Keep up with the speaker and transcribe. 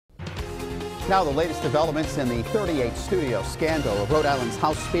Now, the latest developments in the 38 Studio scandal. Rhode Island's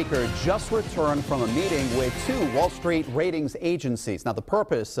House Speaker just returned from a meeting with two Wall Street ratings agencies. Now, the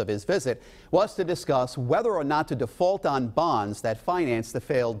purpose of his visit was to discuss whether or not to default on bonds that financed the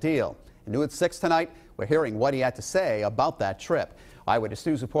failed deal. New at 6 tonight, we're hearing what he had to say about that trip. Eyewitness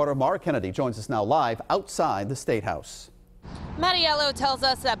News reporter Mark Kennedy joins us now live outside the State House. Mattiello tells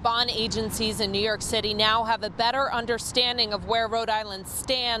us that bond agencies in New York City now have a better understanding of where Rhode Island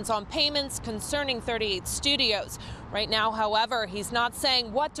stands on payments concerning 38 Studios. Right now, however, he's not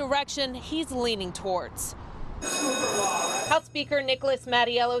saying what direction he's leaning towards. House Speaker Nicholas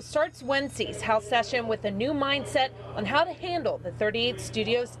Mattiello starts Wednesday's House session with a new mindset on how to handle the 38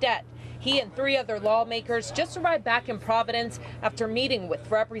 Studios debt. He and 3 other lawmakers just arrived back in Providence after meeting with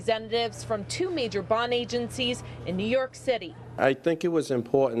representatives from 2 major bond agencies in New York City. I think it was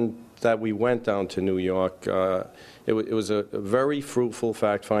important that we went down to New York. It was a very fruitful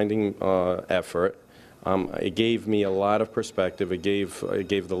fact-finding effort. It gave me a lot of perspective. It gave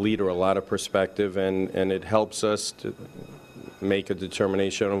the leader a lot of perspective, and it helps us to make a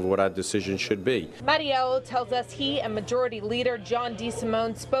determination of what our decision should be. Mattiello tells us he and Majority Leader John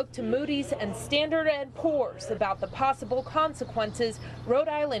DeSimone spoke to Moody's and Standard & Poor's about the possible consequences Rhode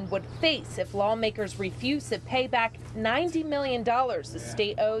Island would face if lawmakers refuse to pay back $90 million the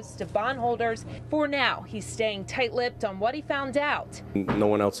state owes to bondholders. For now, he's staying tight-lipped on what he found out. No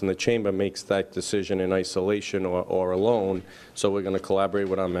one else in the chamber makes that decision in isolation or alone, so we're going to collaborate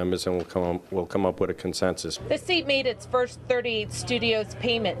with our members and we'll come up with a consensus. The state made its first 38 Studios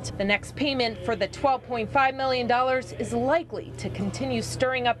payment. The next payment for the $12.5 million is likely to continue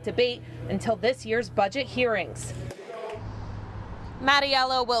stirring up debate until this year's budget hearings.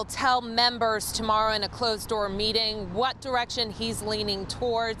 Mattiello will tell members tomorrow in a closed-door meeting what direction he's leaning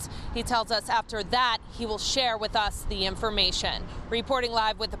towards. He tells us after that he will share with us the information. Reporting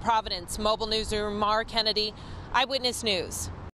live with the Providence Mobile Newsroom, Mark Kennedy, Eyewitness News.